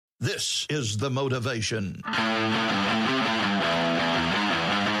This is the motivation.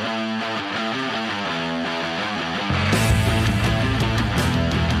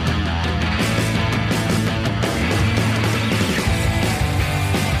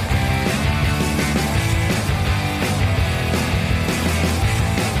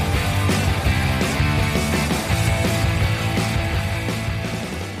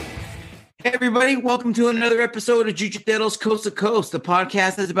 Hey everybody, welcome to another episode of Jiu-Jitsu's Coast to Coast. The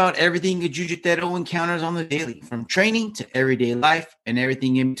podcast is about everything a Jiu-Jitsu encounters on the daily, from training to everyday life and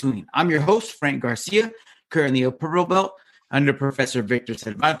everything in between. I'm your host, Frank Garcia, currently a purple belt under Professor Victor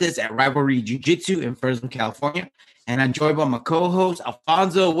Cervantes at Rivalry Jiu-Jitsu in Fresno, California. And I'm joined by my co-host,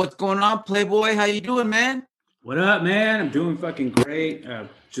 Alfonso. What's going on, Playboy? How you doing, man? What up, man? I'm doing fucking great.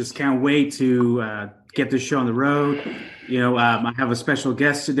 Just can't wait to get this show on the road. I have a special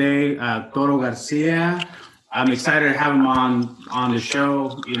guest today, Toro Garcia. I'm excited to have him on the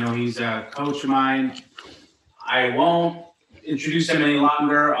show. He's a coach of mine. I won't introduce him any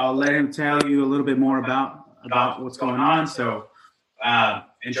longer. I'll let him tell you a little bit more about what's going on. So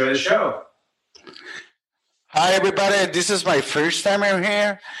enjoy the show. Hi, everybody. This is my first time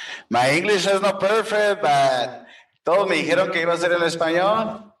here. My English is not perfect, but todos me dijeron que iba a ser en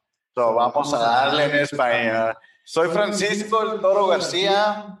español. So vamos a darle en español. Soy Francisco el Toro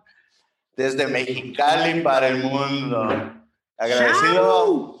García, desde Mexicali para el mundo.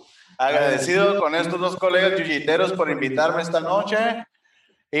 Agradecido con estos dos colegas jiu-jiteros por invitarme esta noche.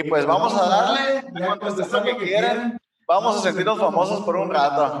 Y pues vamos a darle, no contestar lo que quieran. Vamos a sentirnos famosos por un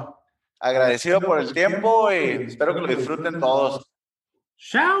rato. Agradecido por el tiempo y espero que lo disfruten todos.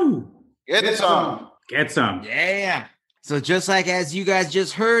 Ciao. Get some. Get some. Yeah. So just like as you guys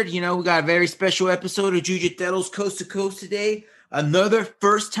just heard, we got a very special episode of Jiu-Jitsu's Coast to Coast today. Another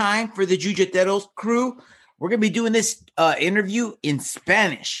first time for the Jiu-Jitsu's crew. We're going to be doing this interview in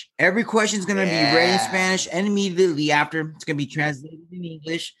Spanish. Every question is going to be read in Spanish, and immediately after, it's going to be translated in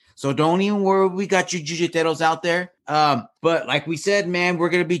English. So don't even worry. We got you Jiu-Jitsu's out there. But like we said, man, we're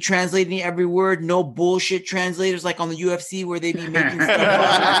going to be translating every word. No bullshit translators like on the UFC where they be making stuff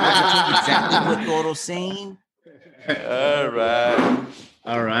up. Exactly what Toro's saying. All right.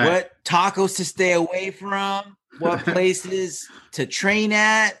 What tacos to stay away from, what places to train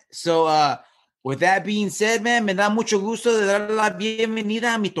at. So with that being said, man, me da mucho gusto de dar la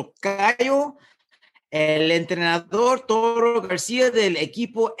bienvenida a mi tocayo, el entrenador Toro García del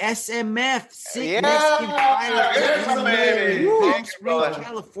equipo SMF, Sick Mexican Fighters, Palm Springs,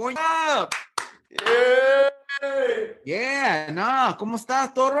 California. ¿Cómo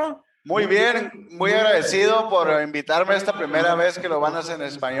estás, Toro? Muy bien, muy agradecido por invitarme esta primera vez que lo van a hacer en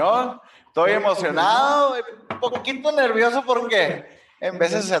español. Estoy emocionado, un poquito nervioso porque en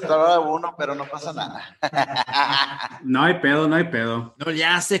veces se atraba uno, pero no pasa nada. No hay pedo. No,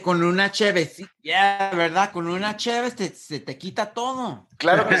 ya sé, con una cheve, ¿verdad? Con una cheve se te quita todo.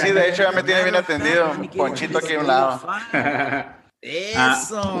 Claro que sí, de hecho ya me tiene bien atendido. Ponchito aquí a un lado.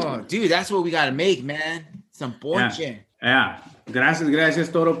 Eso. Dude, that's what we gotta make, man. Some ponche.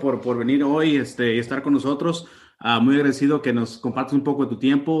 Gracias, Toro, por venir hoy y estar con nosotros. Muy agradecido que nos compartas un poco de tu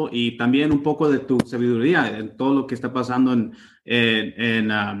tiempo y también un poco de tu sabiduría en todo lo que está pasando en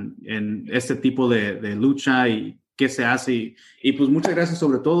este tipo de lucha y qué se hace. Y pues muchas gracias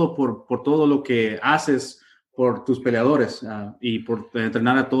sobre todo por todo lo que haces por tus peleadores y por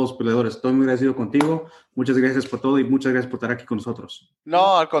entrenar a todos los peleadores. Estoy muy agradecido contigo. Muchas gracias por todo y muchas gracias por estar aquí con nosotros.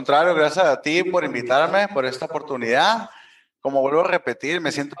 No, al contrario, gracias a ti por invitarme, por esta oportunidad. Como vuelvo a repetir,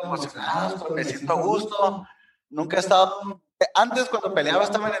 me siento emocionado, me siento a gusto. Nunca he estado... Antes, cuando peleaba,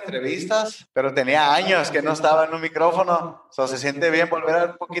 estaba en entrevistas, pero tenía años que no estaba en un micrófono. O sea, se siente bien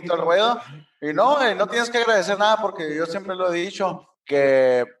volver un poquito al ruedo. Y no tienes que agradecer nada, porque yo siempre lo he dicho,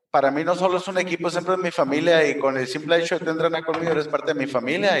 que para mí no solo es un equipo, siempre es mi familia. Y con el simple hecho de entrenar conmigo, eres parte de mi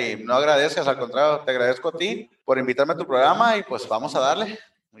familia. Y no agradezcas, al contrario, te agradezco a ti por invitarme a tu programa. Y pues vamos a darle.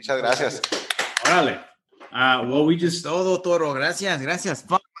 Muchas gracias. Órale. Well, we just... Todo, Toro. Gracias.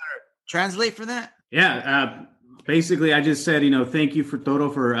 Translate for that? Yeah, basically, I just said, thank you for Toro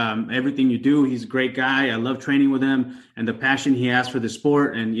for everything you do. He's a great guy. I love training with him and the passion he has for the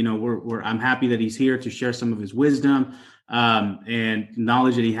sport. And, I'm happy that he's here to share some of his wisdom and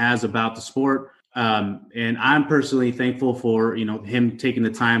knowledge that he has about the sport. And I'm personally thankful for, him taking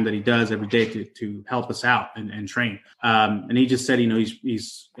the time that he does every day to help us out and train. And he just said,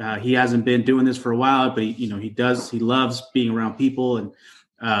 he hasn't been doing this for a while, but he loves being around people and,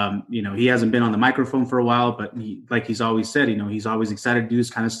 he hasn't been on the microphone for a while, but like he's always said, he's always excited to do this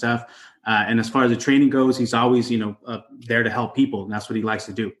kind of stuff. And as far as the training goes, he's always, there to help people. And that's what he likes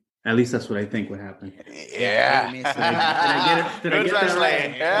to do. At least that's what I think would happen. Yeah. Did I get it? Did I Good get that translate.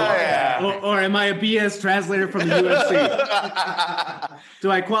 right? Yeah. Or am I a BS translator from the UFC?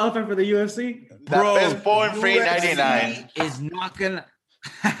 Do I qualify for the UFC? The best born free UFC 99. is not gonna.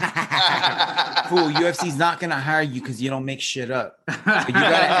 Fool, UFC's not gonna hire you because you don't make shit up. So you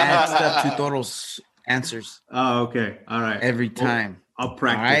gotta add stuff to Toro's answers. Oh, okay. All right. Every time. I'll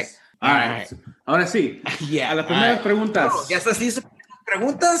practice. All right. Ahora sí. Yeah. A las primeras preguntas. ¿Ya estás listo para las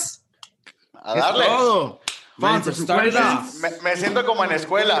preguntas? A darle. Todo. Ready for Fonzo, some start it questions? off. Me siento como en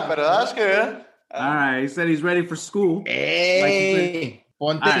escuela, pero that's good. All right. He said he's ready for school. Hey,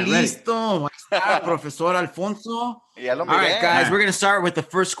 ponte All right, ready. listo. Ahí está, Profesor Alfonso. Ya lo All right, miré. guys, we're going to start with the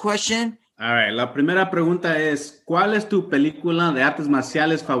first question. All right. La primera pregunta es, ¿cuál es tu película de artes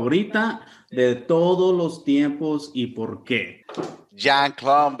marciales favorita de todos los tiempos y por qué?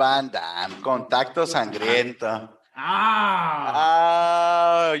 Jean-Claude Van Damme, Contacto Sangriento.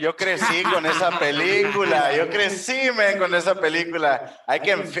 Yo crecí con esa película. Yo crecí, man, con esa película. I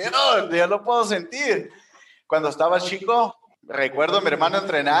can feel it. Yo lo puedo sentir. Cuando estaba chico, recuerdo a mi hermano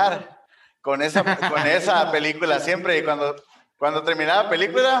entrenar con esa película siempre. Y cuando terminaba la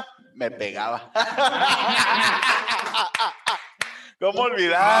película, me pegaba. ¿Cómo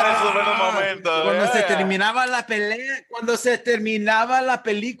olvidar esos buenos momentos? Cuando se terminaba la pelea, cuando se terminaba la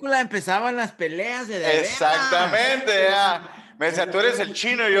película, empezaban las peleas de veras. Exactamente, ya. Me decía, tú eres el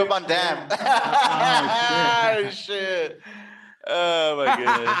chino y yo Van Damme. Oh, shit. Oh, my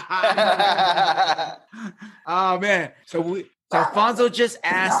goodness. Oh, man. So Alfonso just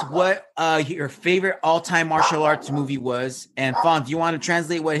asked what your favorite all-time martial arts movie was. And Fonz, do you want to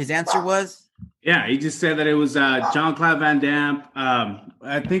translate what his answer was? Yeah, he just said that it was Jean-Claude Van Damme.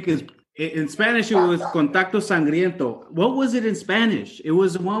 I think in Spanish it was Contacto Sangriento. What was it in Spanish? It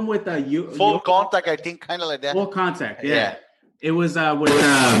was the one with Full Contact, I think, kind of like that. Full Contact, yeah. It was what's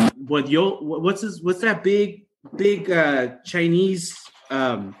that big Chinese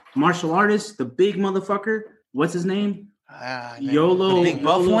martial artist, the big motherfucker? What's his name? Yolo. The big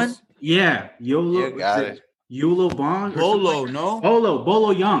buff one? Yeah, Yolo. You got it. Yolo Bong? Bolo, no? Bolo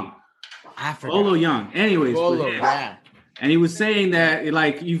Young. I forgot. Bolo Young. Anyways, Bolo, but yeah. And he was saying that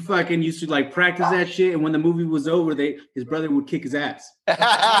like you fucking used to like practice that shit, and when the movie was over, his brother would kick his ass.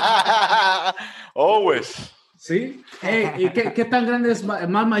 Always. ¿Sí? Hey, ¿qué tan grande es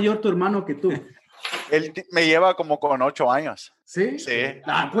más mayor tu hermano que tú? Él me lleva como con 8 años. ¿Sí? Sí.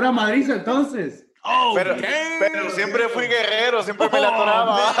 Ah, pura madriza entonces. Oh, pero siempre fui guerrero, siempre me la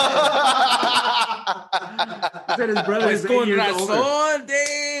atoraba. Pues con razón,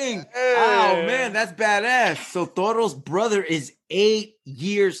 dang. Oh, man, that's badass. So Toro's brother is 8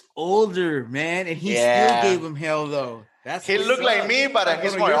 years older, man, and he still gave him hell, though. He looked like me, but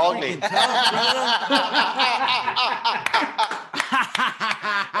he's more ugly.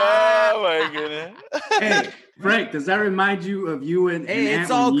 Oh, my goodness. Hey, Frank, does that remind you of you and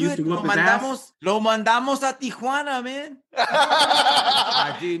it's Ant all when you good. used to whoop his ass? Lo mandamos a Tijuana, man.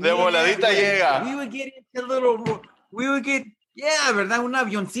 Dude, de voladita llega. We would get, ¿verdad? Un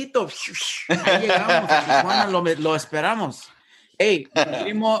avioncito. Ahí llegamos a Tijuana, lo esperamos. Hey,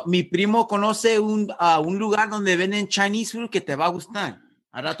 mi primo conoce un lugar donde venden Chinese food que te va a gustar.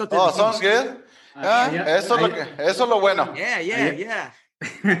 A rato te decimos. Sounds good. Eso es lo bueno. Yeah.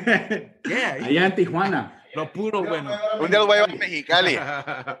 Allá en Tijuana. Lo puro bueno. Un día los voy a llevar a Mexicali.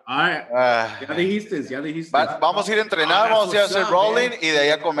 All right. Ya dijiste. Vamos a ir a entrenar, vamos a ir a hacer rolling y de ahí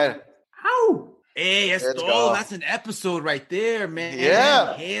a comer. Hey, that's an episode right there, man.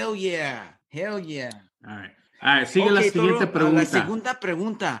 Yeah. Hell yeah. All right, sigue la siguiente pregunta. La segunda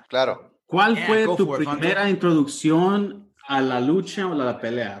pregunta. Claro. ¿Cuál fue tu primera introducción a la lucha o a la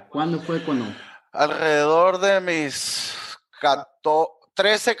pelea? ¿Cuándo fue? Alrededor de mis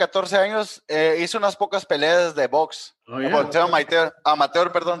 13, 14 años hice unas pocas peleas de box.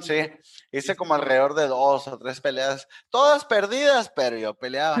 Amateur, perdón, sí. Hice como alrededor de 2 o 3 peleas. Todas perdidas, pero yo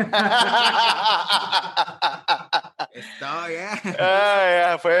peleaba.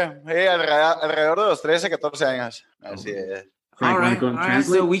 Fue alrededor de los 13, 14 años. Así es. All right.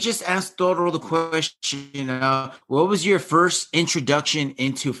 So we just asked Toro the question, what was your first introduction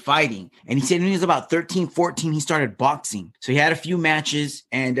into fighting? And he said when he was about 13, 14, he started boxing. So he had a few matches,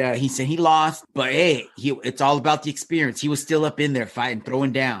 and he said he lost, but hey, it's all about the experience. He was still up in there fighting,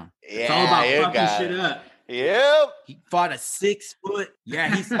 throwing down. Yeah, it's all about fucking shit up. Yep. He fought a 6 foot. Yeah,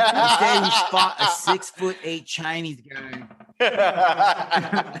 he said he fought a 6'8" Chinese guy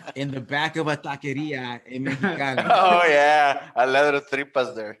in the back of a taqueria in Mexicali. Oh yeah, a lot of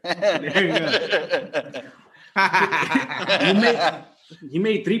tripas there. You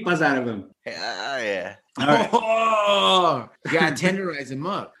made tripas out of him. Yeah. All right. Oh, you gotta tenderize him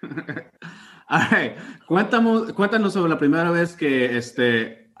up. All right. Cuéntanos sobre la primera vez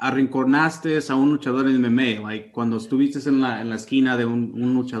que arrinconaste a un luchador en MMA, like, cuando estuviste en la esquina de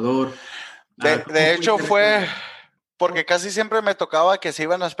un luchador. De hecho fue porque casi siempre me tocaba que se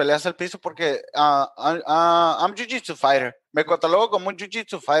iban las peleas al piso porque I'm Jiu-Jitsu fighter. Me catalogo como un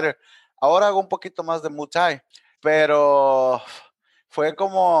Jiu-Jitsu fighter. Ahora hago un poquito más de Muay Thai, pero fue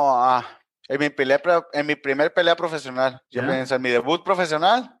como en mi primer pelea profesional. Yo pienso, en mi debut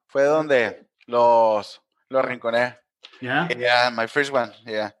profesional fue donde los arrinconé. Yeah, my first one,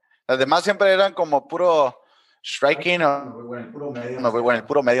 yeah. Las demás siempre eran como puro striking o en el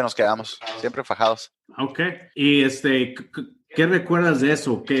puro medio nos quedamos, siempre fajados. Ok. Y ¿qué recuerdas de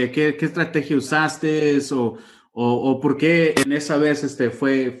eso? ¿Qué estrategia usaste o por qué en esa vez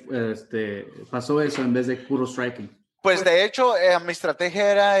pasó eso en vez de puro striking? Pues de hecho, mi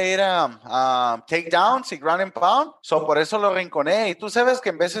estrategia era takedowns y ground and pound, por eso lo rinconé. Y tú sabes que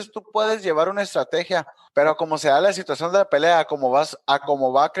en veces tú puedes llevar una estrategia, pero como se da la situación de la pelea, como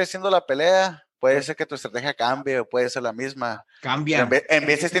va creciendo la pelea, puede ser que tu estrategia cambie o puede ser la misma. Cambia. En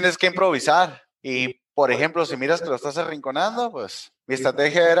veces tienes que improvisar. Y, por ejemplo, si miras que lo estás arrinconando, pues mi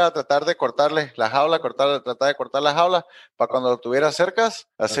estrategia era tratar de cortarle la jaula, tratar de cortar la jaula para cuando lo tuvieras cerca,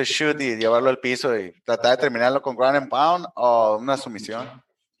 hacer shoot y llevarlo al piso y tratar de terminarlo con ground and pound o una sumisión.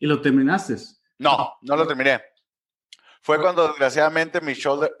 ¿Y lo terminaste? No lo terminé. Fue cuando desgraciadamente mi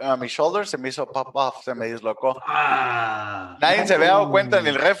shoulder se me hizo pop off, se me dislocó. Nadie se había dado cuenta, ni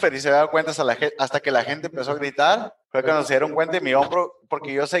el referee se había dado cuenta hasta que la gente empezó a gritar. Fue cuando se dieron cuenta de mi hombro,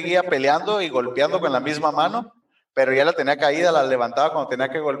 porque yo seguía peleando y golpeando con la misma mano, pero ya la tenía caída, la levantaba cuando tenía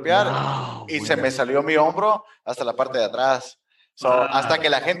que golpear y se me salió mi hombro hasta la parte de atrás. Hasta que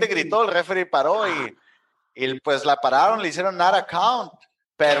la gente gritó, el referee paró y pues la pararon, le hicieron not a count,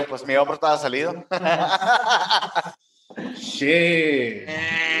 pero pues mi hombro estaba salido. Shit.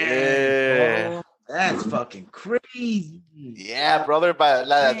 Yeah. That's fucking crazy. Yeah, brother, but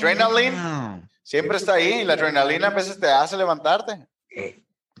la adrenaline siempre está ahí. La adrenalina a veces te hace levantarte.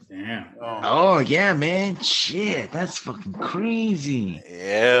 Damn. Oh, yeah, man. Shit, that's fucking crazy.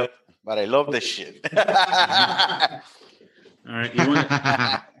 Yeah, but I love this shit. All right,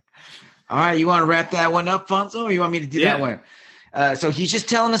 All right, you want to wrap that one up, Fonzo, or you want me to do that one? So he's just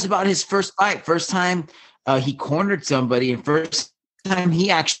telling us about his first fight. First time he cornered somebody, and first time he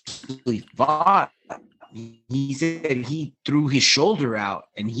actually fought. He said he threw his shoulder out,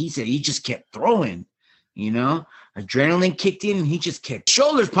 and he said he just kept throwing. Adrenaline kicked in, and he just kept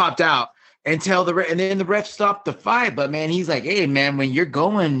shoulders popped out until and then the ref stopped the fight. But man, he's like, hey man, when you're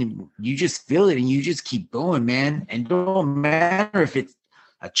going, you just feel it, and you just keep going, man. And don't matter if it's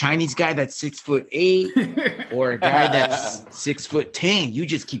a Chinese guy that's 6'8" or a guy that's 6'10", you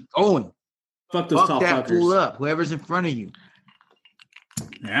just keep going. Fuck those tall that fuckers. Fool up, whoever's in front of you.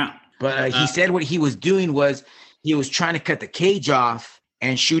 Yeah. But he said what he was doing was he was trying to cut the cage off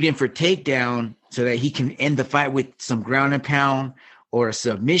and shoot him for takedown so that he can end the fight with some ground and pound or a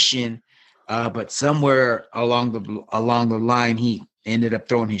submission. But somewhere along the line, he ended up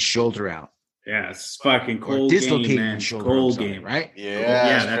throwing his shoulder out. Yeah, it's fucking cold game, man. Shoulder, cold game, right?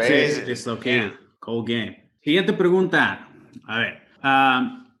 Yeah, that's crazy. it. Dislocated. Yeah. Cold game. Siguiente pregunta. A ver.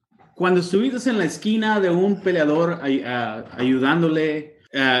 Cuando estuviste en la esquina de un peleador ayudándole,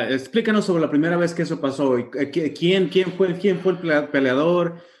 explícanos sobre la primera vez que eso pasó. ¿Quién fue el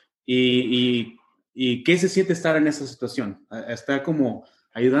peleador y qué se siente estar en esa situación? Estar como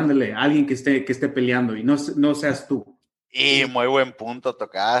ayudándole a alguien que esté peleando y no seas tú. Y muy buen punto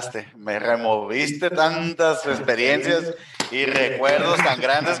tocaste. Me removiste tantas experiencias y recuerdos tan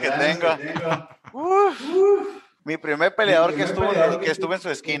grandes que tengo. Mi primer peleador que estuvo en su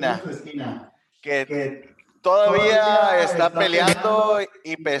esquina, que todavía está peleando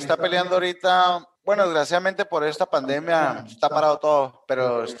y está peleando ahorita. Bueno, desgraciadamente por esta pandemia está parado todo,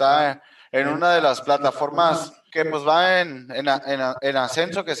 pero está en una de las plataformas que pues va en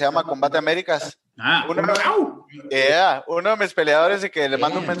ascenso, que se llama Combate Américas. Uno de mis peleadores, y que le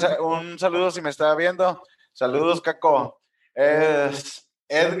mando un saludo si me está viendo. Saludos, Caco. Es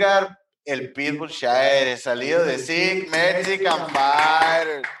Edgar el Pitbull Shire, salido de SIG Mexican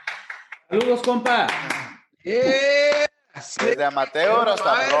Fighter. Saludos, compa. Desde amateur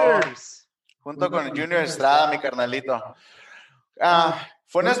hasta pro, junto con el Junior Estrada, mi carnalito.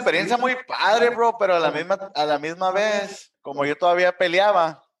 Fue una experiencia muy padre, bro, pero a la misma vez, como yo todavía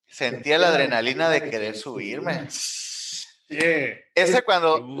peleaba, sentía la adrenalina de querer subirme.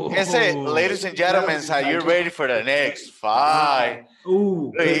 Ese ladies and gentlemen, are you ready for the next fight?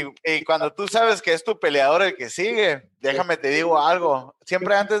 Y cuando tú sabes que es tu peleador el que sigue, déjame te digo algo.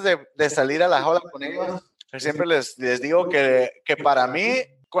 Siempre antes de salir a la jaula con ellos, siempre les digo que para mí,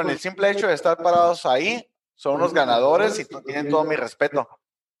 con el simple hecho de estar parados ahí, son unos ganadores y tienen todo mi respeto.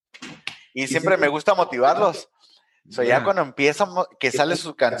 Y siempre me gusta motivarlos. Ya cuando empieza, que sale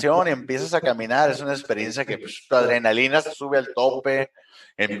su canción y empiezas a caminar, es una experiencia que tu adrenalina se sube al tope,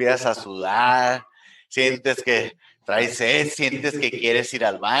 empiezas a sudar, sientes que traes sed, sientes que quieres ir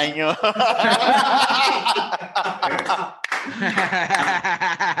al baño.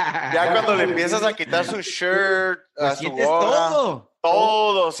 Ya cuando le empiezas a quitar su shirt, a su gorra,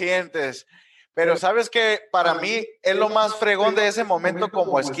 todo sientes. Pero sabes que para mí es lo más fregón de ese momento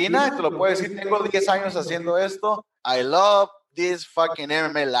como esquina, te lo puedo decir, tengo 10 años haciendo esto. I love this fucking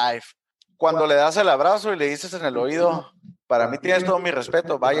MMA life. Cuando le das el abrazo y le dices en el oído, para mí tienes todo mi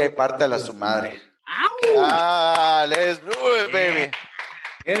respeto, vaya y pártela a su madre. Let's do it, baby.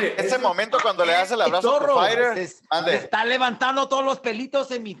 Ese momento cuando le das el abrazo a tu fighter, te está levantando todos los pelitos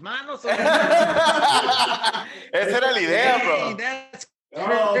en mis manos. Esa era la idea, bro.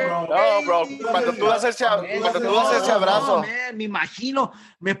 No, bro. Cuando tú das ese abrazo, me imagino,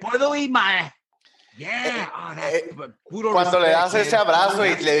 me puedo ir, cuando le das ese abrazo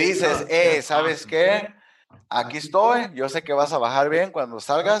y le dices, ¿sabes qué? Aquí estoy, yo sé que vas a bajar bien cuando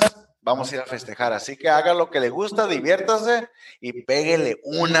salgas, vamos a ir a festejar, así que haga lo que le gusta, diviértase y péguele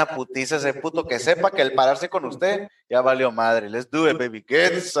una putiza a ese puto que sepa que el pararse con usted ya valió madre. Let's do it, baby.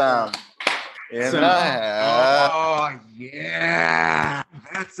 Get some. Oh, yeah.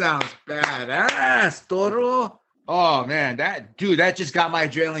 That sounds badass, Toro. Oh, man. That just got my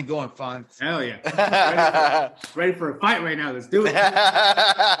adrenaline going, Fonz. Hell yeah. Ready for a fight right now. Let's do it.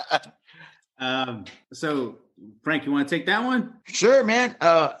 So, Frank, you want to take that one? Sure, man.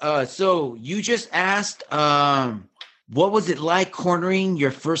 So you just asked, what was it like cornering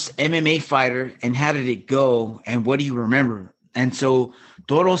your first MMA fighter and how did it go? And what do you remember? And so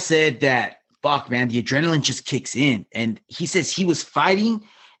Toro said that, fuck, man, the adrenaline just kicks in. And he says he was fighting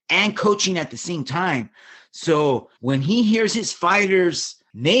and coaching at the same time. So when he hears his fighter's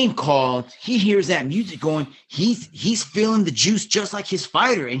name called, he hears that music going, he's feeling the juice just like his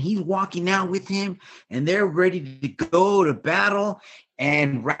fighter, and he's walking out with him, and they're ready to go to battle.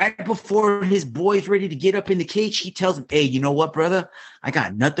 And right before his boy's ready to get up in the cage, he tells him, hey, you know what, brother? I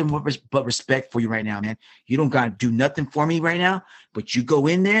got nothing but respect for you right now, man. You don't got to do nothing for me right now, but you go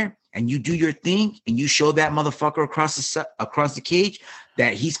in there and you do your thing and you show that motherfucker across the cage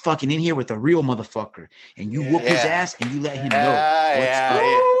that he's fucking in here with a real motherfucker, and you whoop his ass and you let him know what's up.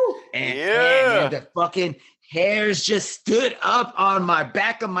 And the fucking hairs just stood up on my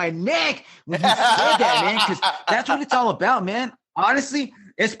back of my neck when he said that, man, because that's what it's all about, man. Honestly,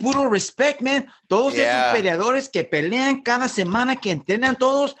 es puro respect, man. Todos esos peleadores que pelean cada semana, que entrenan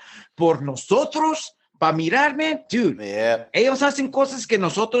todos por nosotros, para mirar, man, dude. Ellos hacen cosas que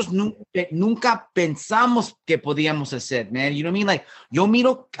nosotros nunca pensamos que podíamos hacer, man. You know what I mean? Like, yo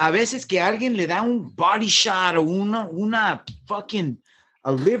miro a veces que alguien le da un body shot o una fucking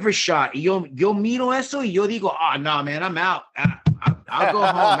a liver shot. Y yo miro eso y yo digo, oh, no, man, I'm out. I'll go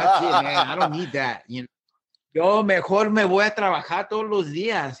home. That's it, man. I don't need that, you know. Yo mejor me voy a trabajar todos los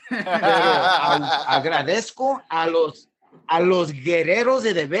días, pero agradezco a los guerreros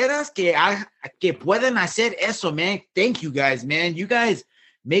de veras que pueden hacer eso, man. Thank you guys, man. You guys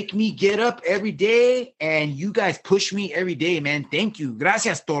make me get up every day and you guys push me every day, man. Thank you.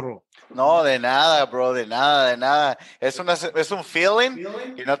 Gracias, Toro. No, de nada, bro, de nada. Es un feeling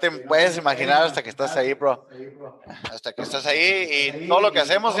que no te puedes imaginar hasta que estás ahí, bro. Hasta que estás ahí y todo lo que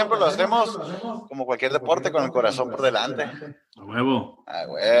hacemos siempre lo hacemos como cualquier deporte con el corazón por delante. A huevo. A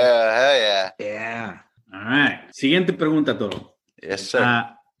huevo, Yeah. All right. Siguiente pregunta, Toro. Yes, sir.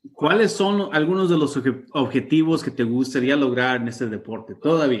 ¿Cuáles son algunos de los objetivos que te gustaría lograr en este deporte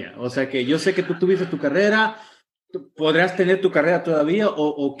todavía? O sea, que yo sé que tú tuviste tu carrera. ¿Podrás tener tu carrera todavía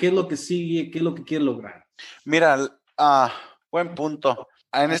o qué es lo que sigue, qué es lo que quieres lograr? Mira, buen punto.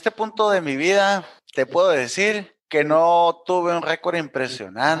 En este punto de mi vida te puedo decir que no tuve un récord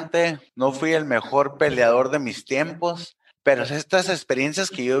impresionante, no fui el mejor peleador de mis tiempos, pero estas experiencias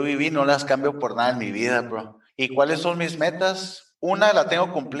que yo viví no las cambio por nada en mi vida, bro. ¿Y cuáles son mis metas? Una la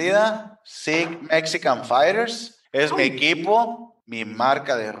tengo cumplida, SIG Mexican Fighters, es mi equipo, mi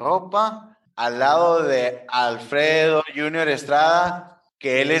marca de ropa, al lado de Alfredo Junior Estrada,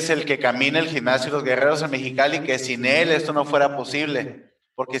 que él es el que camina el gimnasio de los guerreros en Mexicali, que sin él esto no fuera posible,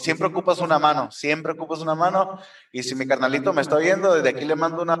 porque siempre ocupas una mano. Y si mi carnalito me está oyendo, desde aquí le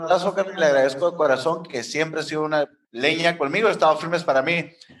mando un abrazo, carnal, y le agradezco de corazón que siempre ha sido una leña conmigo, ha estado firmes para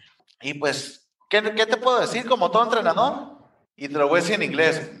mí. Y pues, ¿qué te puedo decir como todo entrenador? Y te lo voy a decir en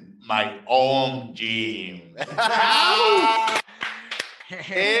inglés. My own gym.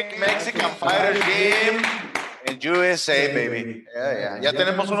 Big Mexican Fighter Gym en USA, baby. Ya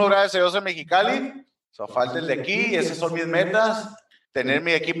tenemos uno, gracias a Dios, en Mexicali. Falta el de aquí, y esas son mis metas. Tener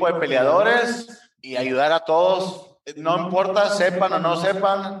mi equipo de peleadores y ayudar a todos. No importa, sepan o no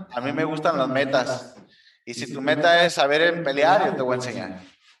sepan, a mí me gustan las metas. Y si tu meta es saber pelear, yo te voy a enseñar.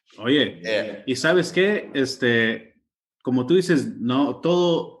 Oye, ¿y sabes qué? Como tú dices, no,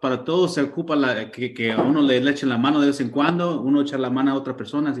 para todo se ocupa que a uno le echen la mano de vez en cuando, uno echa la mano a otra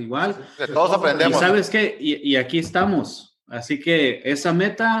persona, es igual. De todos aprendemos. Y ¿sabes qué? Y aquí estamos. Así que esa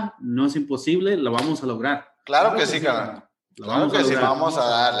meta no es imposible, la vamos a lograr. Claro que sí, carnal. Claro que sí, vamos a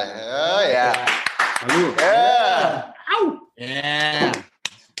darle. Salud. Yeah.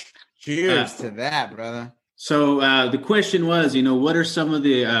 Cheers to that, brother. So the question was, what are some of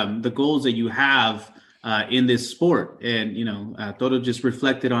the goals that you have in this sport? And Toto just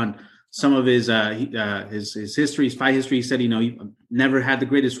reflected on some of his history, his fight history. He said, he never had the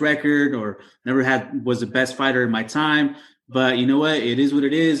greatest record or was the best fighter in my time. But you know what? It is what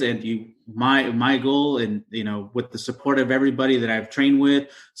it is. And my goal, and with the support of everybody that I've trained with,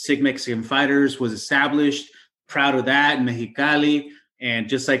 Sick Mexican Fighters was established. Proud of that in Mexicali. And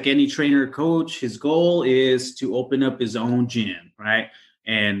just like any trainer or coach, his goal is to open up his own gym, right?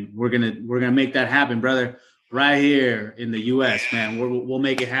 And we're gonna make that happen, brother, right here in the U.S., man. We'll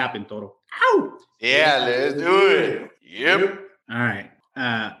make it happen, Toto. Ow! Yeah, let's do it. Yep. All right.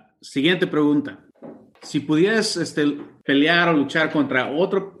 Siguiente pregunta. Si pudieras pelear o luchar contra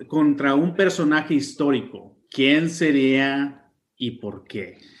un personaje histórico, ¿quién sería y por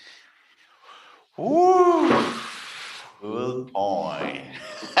qué? Good point.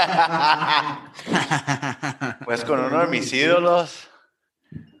 Pues con uno de mis ídolos,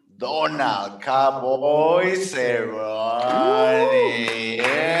 Donald Cowboy Cerrone.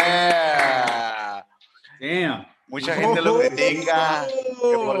 Yeah. Damn. Mucha gente lo critica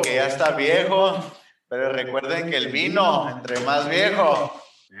que porque ya está viejo, pero recuerden que el vino, entre más viejo,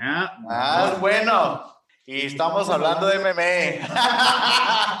 más bueno. Y estamos hablando de MMA.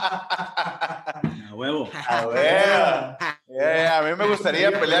 A huevo. A mí me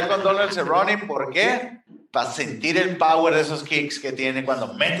gustaría pelear con Donald Cerrone. ¿Por qué? Para sentir el power de esos kicks que tiene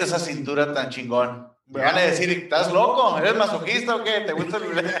cuando mete esa cintura tan chingón. Me van a decir, ¿estás loco? ¿Eres masoquista o qué? ¿Te gusta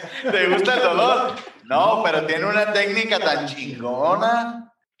el dolor? No, pero tiene una técnica tan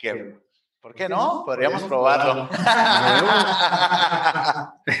chingona que, ¿por qué no? Podríamos probarlo.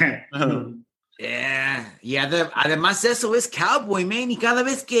 Además eso es cowboy, man, y cada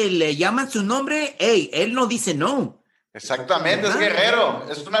vez que le llaman su nombre, él no dice no. Exactamente, es guerrero,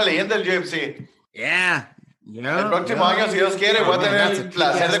 es una leyenda del UFC. El próximo año, si Dios quiere, voy a tener el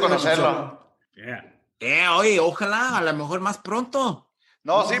placer de conocerlo. Oye, ojalá, a lo mejor más pronto.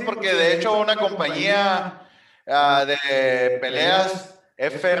 No, sí, porque de hecho una compañía de peleas,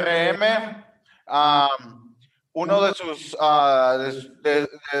 FRM, uno de sus de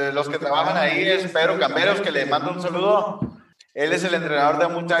los que trabajan ahí es Pedro Camberos, que le mando un saludo. Él es el entrenador de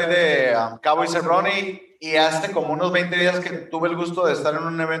Muay Thai de Cowboy Cerrone, y hace como unos 20 días que tuve el gusto de estar en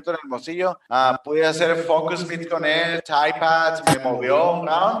un evento en Hermosillo. Pude hacer focus meet con él, Thai pads, me movió un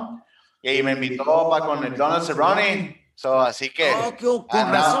round y me invitó para con el Donald Cerrone. Así que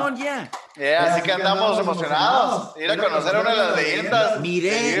con razón, así que andamos emocionados ir a conocer a una de las leyendas.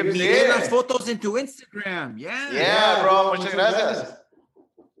 Miré las fotos en tu Instagram. Bro, muchas gracias.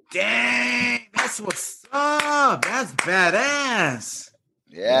 Dang, that's what's up. That's badass.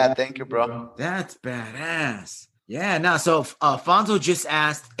 Thank you, bro. That's badass. So Alfonso just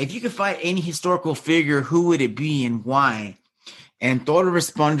asked if you could fight any historical figure, who would it be and why? And Thor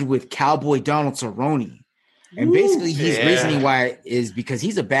responded with Cowboy Donald Cerrone. And basically his reasoning why is because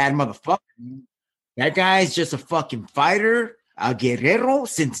he's a bad motherfucker. That guy's just a fucking fighter, a guerrero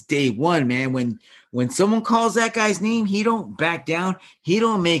since day one, man. When someone calls that guy's name, he don't back down. He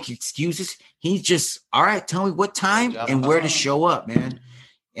don't make excuses. He's just, all right, tell me what time and where to show up, man.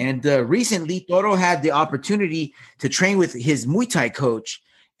 And recently, Toro had the opportunity to train with his Muay Thai coach.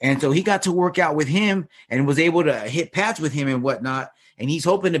 And so he got to work out with him and was able to hit pads with him and whatnot. And he's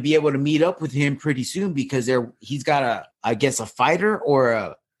hoping to be able to meet up with him pretty soon because he's got a fighter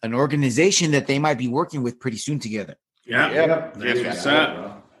or an organization that they might be working with pretty soon together. That's what's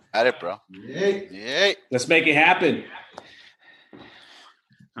up. Got it, bro. Let's make it happen.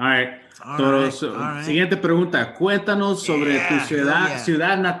 All right. Toro, siguiente pregunta. Cuéntanos sobre tu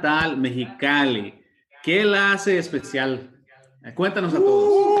ciudad natal, Mexicali. ¿Qué la hace especial? Cuéntanos a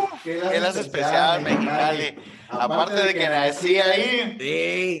todos. ¿Qué la hace especial, Mexicali? Aparte de que nací ahí,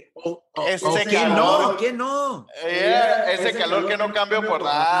 ese calor. ¿Qué no? Ese calor que no cambio por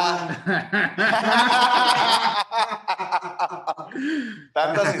nada.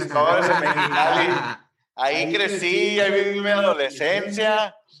 Tantas historias en Mexicali. Ahí crecí, ahí viví mi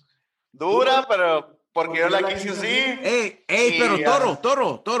adolescencia. Dura, pero porque yo la quise así. Pero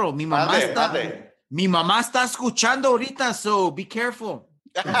Toro, mi mamá Mande. Mi mamá está escuchando ahorita, so be careful.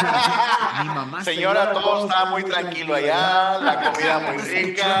 Mi mamá Señora, todo está muy tranquilo allá, la comida muy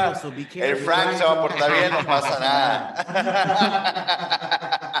rica, el Frank se va a portar bien, no pasa nada.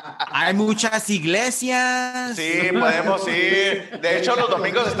 Hay muchas iglesias. Sí, podemos ir. De hecho, los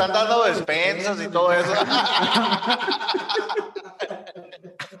domingos están dando despensas y todo eso.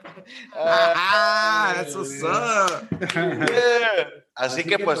 That's what's up. Así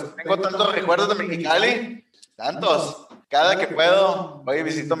que pues tengo tantos recuerdos de Mexicali, tantos. Cada que puedo voy y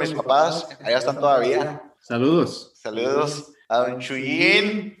visito a mis papás, allá están todavía. Saludos a don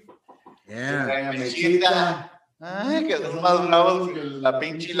Chuyín, a Mechita. Ay, que son más bravos que la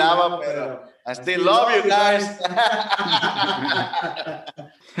pinche lava, pero I still love you guys.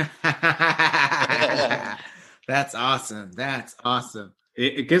 That's awesome.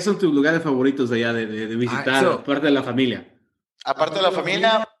 ¿Qué son tus lugares favoritos allá de visitar, aparte de la familia? Aparte de la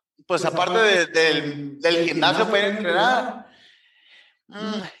familia, pues aparte del gimnasio para ir a entrenar.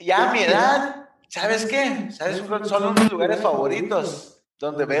 Ya a mi edad, ¿sabes qué? Son unos lugares favoritos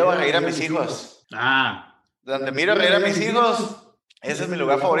donde veo a reír a mis hijos. Donde miro a reír a mis hijos, ese es mi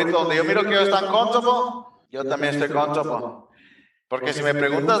lugar favorito. Donde yo miro que ellos están comfortable, yo también estoy comfortable. Porque si me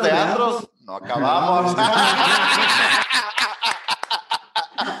preguntas de antros, no acabamos.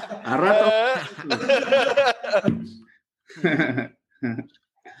 A rato.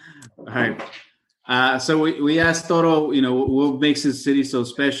 All right. So we asked Toro, what makes his city so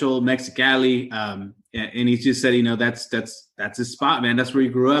special, Mexicali, and he just said, that's his spot, man. That's where he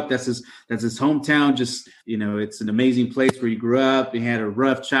grew up. That's his hometown. Just, it's an amazing place where he grew up. He had a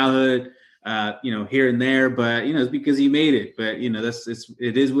rough childhood, here and there, but it's because he made it. But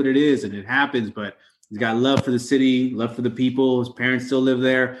it is what it is, and it happens. But he's got love for the city, love for the people. His parents still live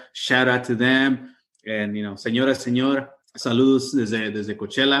there. Shout out to them. And señor, saludos desde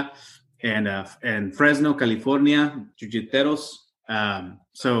Coachella and Fresno, California, Jiu-Jiteros.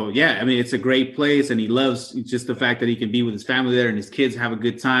 So yeah, I mean, it's a great place, and he loves just the fact that he can be with his family there and his kids have a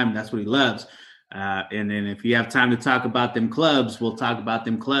good time. That's what he loves. And then if you have time to talk about them clubs, we'll talk about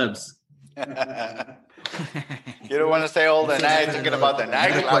them clubs. You don't want to stay all the night talking about the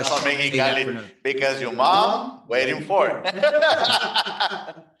nightclubs on Mexicali because your mom waiting for it.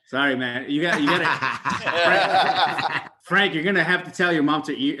 Sorry, man. You got Frank, you're gonna have to tell your mom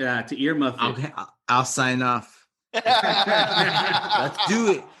to earmuff it. Okay, I'll sign off. Let's do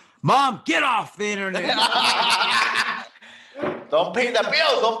it. Mom, get off the internet. Don't pay the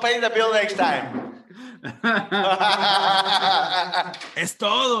bill. Don't pay the bill next time. Es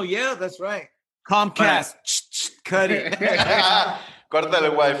todo. Yeah, that's right. Comcast. Cut it. Córtale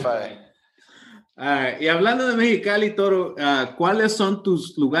el Wi-Fi. Y hablando de Mexicali, Toro, ¿cuáles son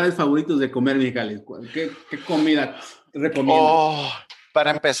tus lugares favoritos de comer en Mexicali? ¿Qué comida recomiendas?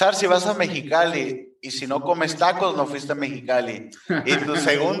 Para empezar, si vas a Mexicali y si no comes tacos, no fuiste a Mexicali. Y tu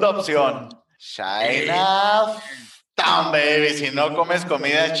segunda opción, Chinatown, baby. Si no comes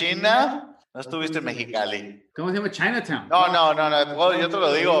comida china, no estuviste en Mexicali. ¿Cómo se llama? Chinatown. No, yo te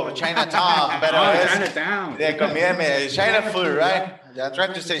lo digo, Chinatown, pero es Chinatown. De comida, China food, right? I'm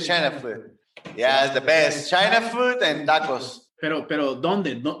trying to say China food. Yeah, it's the best. China food and tacos. Pero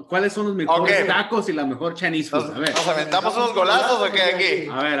 ¿dónde? ¿Cuáles son los mejores tacos y la mejor Chinese food? A ver. ¿Nos aventamos unos golazos o qué aquí?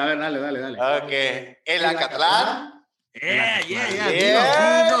 A ver, dale. Ok. El Acatlán.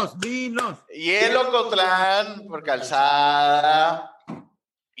 Dinos. Y el Ocotlán por Calzada.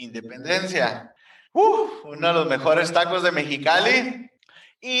 Independencia. Uno de los mejores tacos de Mexicali.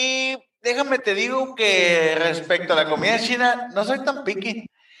 Y déjame te digo que respecto a la comida china, no soy tan picky.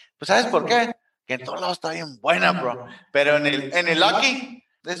 Pues ¿sabes por qué? Que en todos lados está bien buena, bro. Pero en el Lucky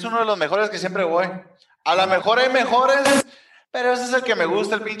es uno de los mejores que siempre voy. A lo mejor hay mejores, pero ese es el que me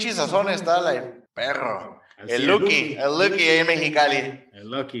gusta, el pinche sazón está el perro. El Lucky ahí en Mexicali. El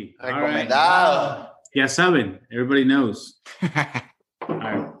Lucky. Recomendado. Right. Ya saben, everybody knows. All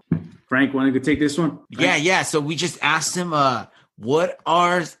right. Frank, want to take this one? Frank? Yeah. So we just asked him, what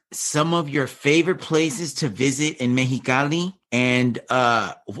are some of your favorite places to visit in Mexicali and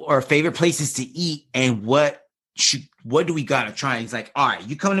or favorite places to eat, and what what do we gotta try? He's like, all right,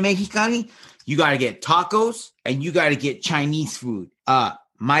 you come to Mexicali, you gotta get tacos and you gotta get Chinese food.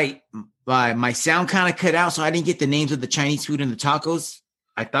 My sound kind of cut out, so I didn't get the names of the Chinese food and the tacos.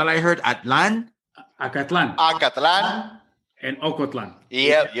 I thought I heard Acatlán, and Ocotlan.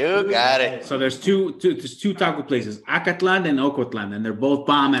 Yep, you got it. So there's two taco places, Acatlán and Ocotlan, and they're both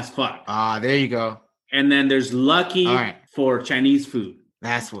bomb as fuck. There you go. And then there's Lucky for Chinese food.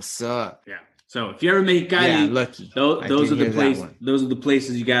 That's what's up. Yeah. So if you're ever in Mexicali, Lucky. Those are the places. Those are the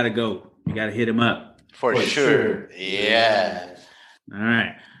places you gotta go. You gotta hit them up. For sure. Yeah. All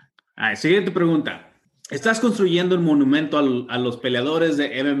right. Siguiente pregunta. Estás construyendo el monumento a los peleadores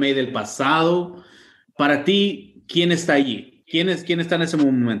de MMA del pasado. Para ti, ¿quién está allí? ¿Quién está en ese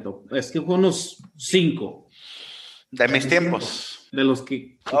monumento? Es que fue unos 5. De mis tiempos. De los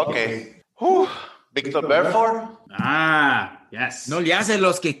que... Ok. Victor Belfort. Yes. No le haces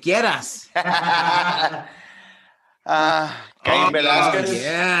los que quieras. Cain Velázquez.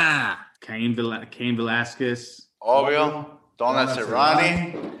 Yeah. Cain Velázquez. Obvio. Donald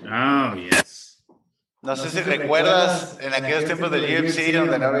Cerrone. Oh, yes. No sé si recuerdas en aquellos tiempos del UFC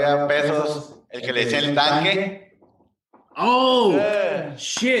donde no había pesos, el que le decía el tanque. Oh,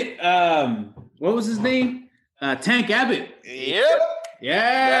 shit. What was his name? Tank Abbott. Yep.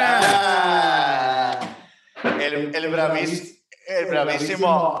 Yeah. El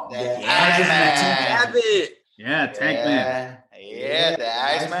bravísimo. Tank Abbott. Yeah, Tank Man. Yeah, the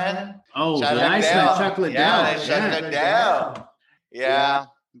Iceman. Oh, the Iceman, Chuck Liddell. Yeah, Chuck Liddell. Yeah.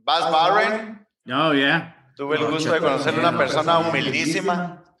 Buzz Barron. Oh, yeah. Tuve el gusto de conocer una persona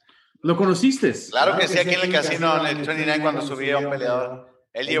humildísima. ¿Lo conociste? Claro que sí, aquí en el casino, en el 29, cuando subía un peleador.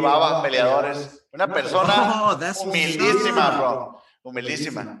 Él llevaba peleadores. Una persona humildísima, bro.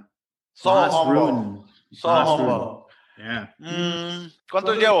 Humildísima. So humble. So humble. Yeah.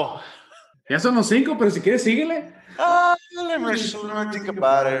 ¿Cuántos llevo? Ya son los 5, pero si quieres, síguele. Let me think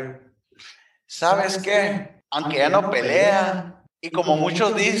about it. ¿Sabes qué? Aunque ya no pelea, y como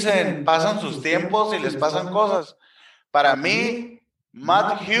muchos dicen, pasan sus tiempos y les pasan cosas. Para mí,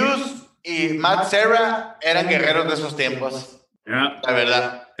 Matt Hughes y Matt Serra eran guerreros de esos tiempos. Yeah. La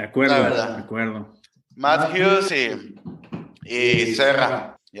verdad. De acuerdo, La verdad. de acuerdo. Matt Hughes y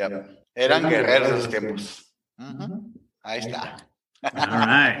Serra. Yep. Eran guerreros de esos tiempos. Ahí está. All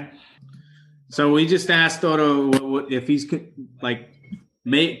right. So we just asked Toto if he's like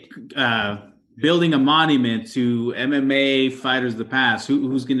building a monument to MMA fighters of the past.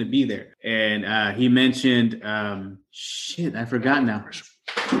 Who's going to be there? And he mentioned, shit, I forgot now.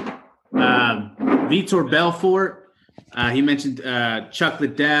 Vitor Belfort. He mentioned Chuck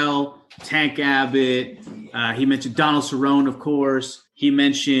Liddell, Tank Abbott. He mentioned Donald Cerrone, of course. He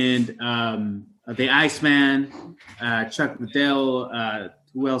mentioned the Iceman, Chuck Liddell.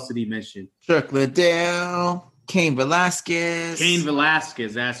 Who else did he mention? Chuck Liddell, Cain Velázquez.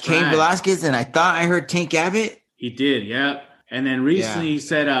 That's Cain right. Velázquez, and I thought I heard Tank Abbott. He did, yeah. And then recently he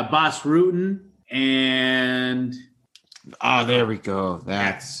said Boss Rutan and there we go.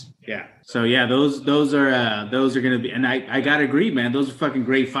 That's yeah. So yeah, those are going to be, and I gotta agree, man. Those are fucking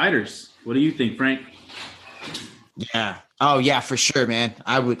great fighters. What do you think, Frank? yeah. Oh yeah, for sure, man.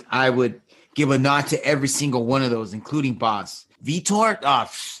 I would give a nod to every single one of those, including Boss. Vitor,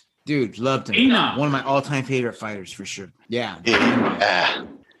 dude, loved him. Phenom. One of my all-time favorite fighters for sure. Yeah.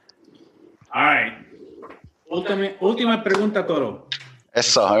 All right. Última pregunta, Toro.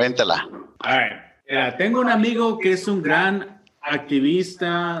 Eso, avéntala. All right. Tengo un amigo que es un gran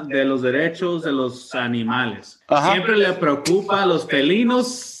activista de los derechos de los animales. Ajá. Siempre le preocupa a los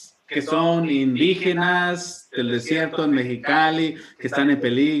felinos que son indígenas del desierto en Mexicali, que están en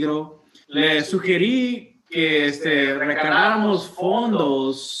peligro. Le sugerí que recargáramos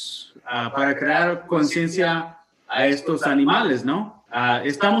fondos para crear conciencia a estos animales, ¿no?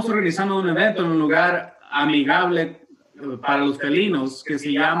 Estamos organizando un evento en un lugar amigable para los felinos que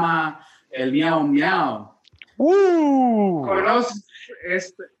se llama el Miau Miau. ¿Conoces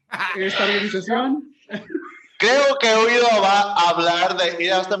esta organización? Creo que he oído hablar de, y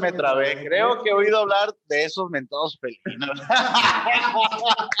hasta me trabé, creo que he oído hablar de esos mentados felinos.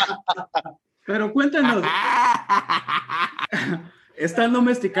 Pero cuéntanos, ¿están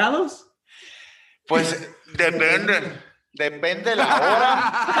domesticados? Pues depende de la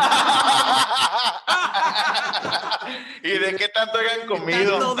hora y de qué tanto hayan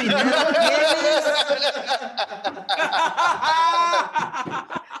comido. ¿Tanto dinero tienes?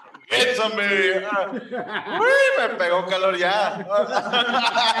 Échame. Uy, me pegó calor ya.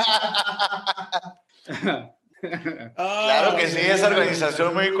 Claro que sí, esa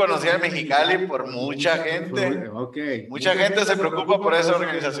organización muy conocida en Mexicali por mucha gente. Okay. Mucha gente se preocupa por esa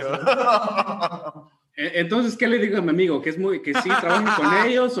organización. Entonces, ¿qué le digo a mi amigo? ¿Que sí trabaje con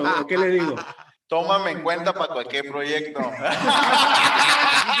ellos o qué le digo? Tómame en cuenta para cualquier proyecto.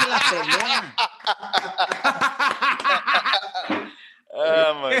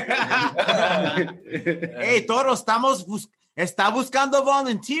 Hey, Toro, está buscando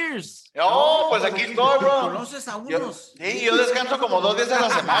volunteers. Oh, pues aquí estoy, bro. ¿Conoces a unos? Yo descanso como 2 días a la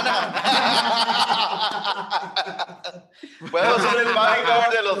semana. Puedo ser el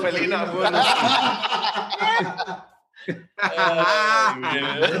bodyguard de los felinos.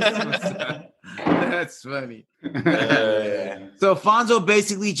 That's funny. So Fonzo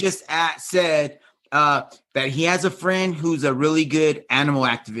basically just said that he has a friend who's a really good animal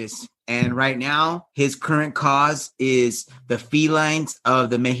activist. And right now, his current cause is the felines of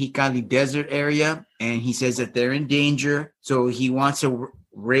the Mexicali desert area. And he says that they're in danger. So he wants to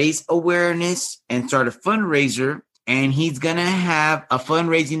raise awareness and start a fundraiser. And he's going to have a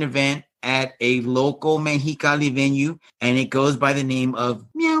fundraising event at a local Mexicali venue. And it goes by the name of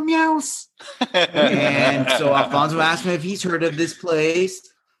Meow Meows. And so Alfonso asked him if he's heard of this place.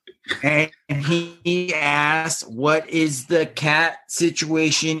 And he asked, what is the cat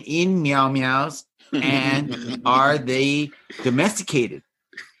situation in Meow Meows? And are they domesticated?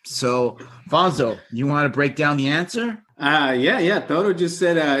 So, Fonzo, you want to break down the answer? Yeah. Toto just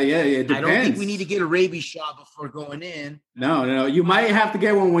said, it depends. I don't think we need to get a rabies shot before going in. No. You might have to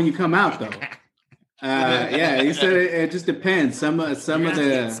get one when you come out, though. He said it just depends. Some of the some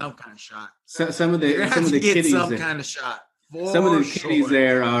kind of shot. Some of the kitties. Some kind of shot. Some of the kitties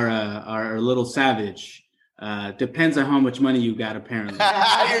there are a little savage. Depends on how much money you got, apparently.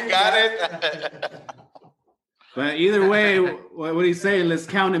 You got it. But either way, what he's saying, let's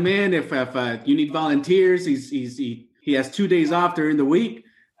count him in. If you need volunteers, he has 2 days off during the week,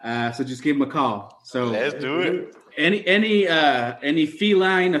 so just give him a call. So let's do it. Any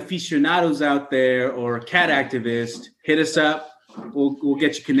feline aficionados out there or cat activists, hit us up. We'll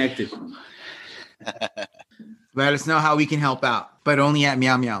get you connected. Let us know how we can help out, but only at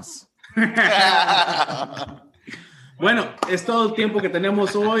Meow Meows. Bueno, es todo el tiempo que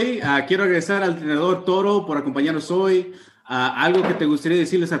tenemos hoy. Quiero agradecer al entrenador Toro por acompañarnos hoy. Algo que te gustaría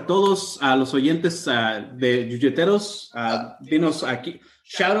decirles a todos, a los oyentes de Yuyeteros, dinos aquí,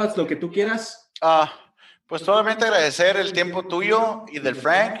 shoutouts, lo que tú quieras. Pues solamente agradecer el tiempo tuyo y del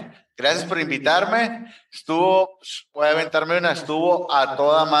Frank. Gracias por invitarme. Voy a aventarme estuvo a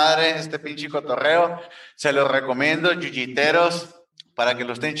toda madre este pinche cotorreo. Se los recomiendo, Yuyiteros, para que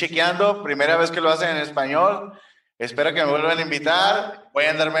lo estén chequeando. Primera vez que lo hacen en español. Espero que me vuelvan a invitar. Voy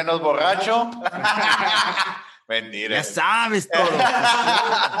a andar menos borracho. Mentira. Ya sabes todo.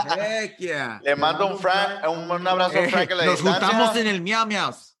 Heck yeah. Le mando un abrazo a Frank a la Nos distancia. juntamos en el Meow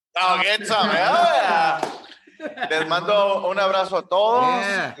Meows. Get some. Les mando un abrazo a todos.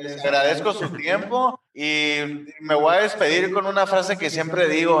 Les agradezco su tiempo y me voy a despedir con una frase que siempre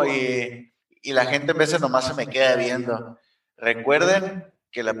digo y la gente a veces nomás se me queda viendo. Recuerden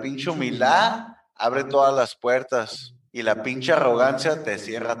que la pinche humildad abre todas las puertas y la pinche arrogancia te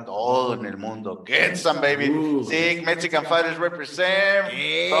cierra todo en el mundo. Get some, baby. Sick Mexican Fighters represent.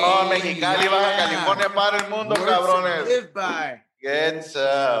 Todo Mexicali, Baja California para el mundo, cabrones. Get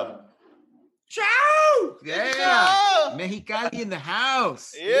some. Ciao! Yeah. Mexicali in the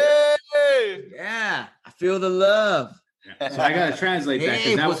house. Yeah. I feel the love. So I gotta translate that.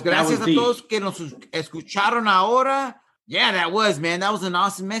 Hey, pues gracias a todos que nos escucharon ahora. Yeah, that was an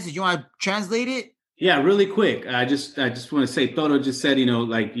awesome message. You want to translate it? Yeah, really quick. I just want to say, Toto just said,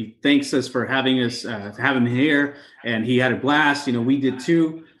 like he thanks us for having us, have him here, and he had a blast. We did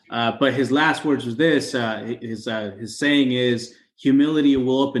too. But his last words was this: his saying is, humility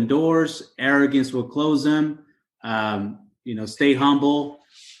will open doors, arrogance will close them. Stay humble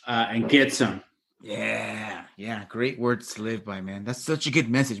and get some. Yeah, great words to live by, man. That's such a good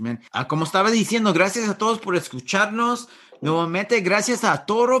message, man. Como estaba diciendo, gracias a todos por escucharnos. Nuevamente, gracias a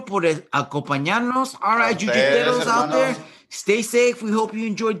Toro por acompañarnos. All right, Jiu-Jiteros out there, stay safe. We hope you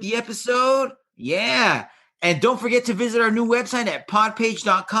enjoyed the episode. Yeah. And don't forget to visit our new website at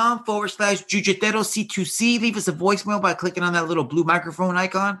podpage.com/Jiu-Jiteros C2C. Leave us a voicemail by clicking on that little blue microphone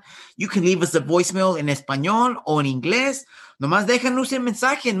icon. You can leave us a voicemail in español o en inglés. Nomás déjanos un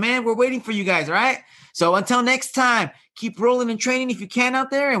mensaje, man. We're waiting for you guys, all right? So until next time, keep rolling and training if you can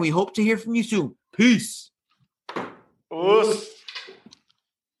out there, and we hope to hear from you soon. Peace.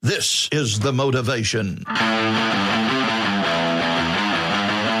 This is the motivation.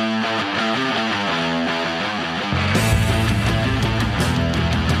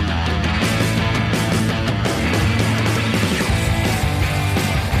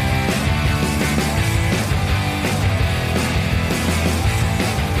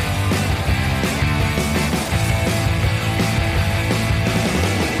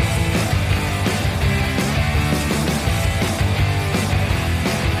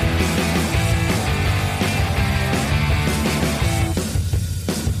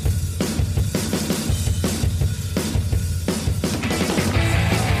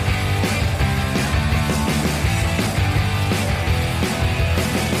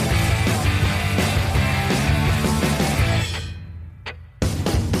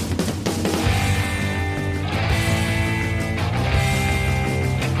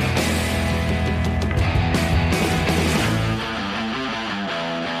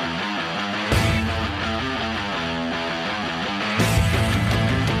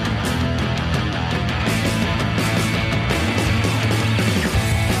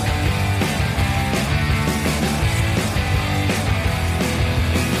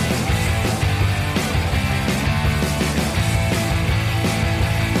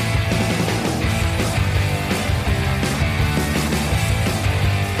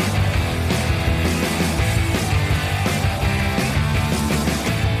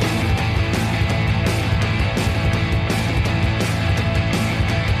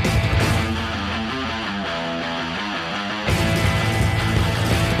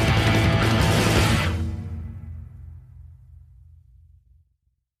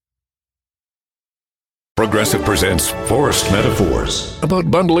 Progressive presents Forced Metaphors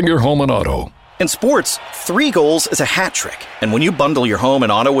about bundling your home and auto. In sports, 3 goals is a hat trick. And when you bundle your home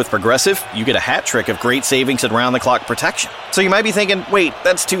and auto with Progressive, you get a hat trick of great savings and round-the-clock protection. So you might be thinking, wait,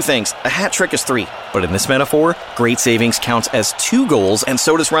 that's 2 things. A hat trick is 3. But in this metaphor, great savings counts as 2 goals, and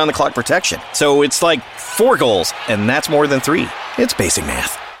so does round-the-clock protection. So it's like 4 goals, and that's more than 3. It's basic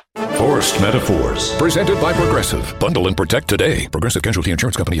math. Forced Metaphors. Presented by Progressive. Bundle and protect today. Progressive Casualty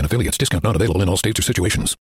Insurance Company and affiliates. Discount not available in all states or situations.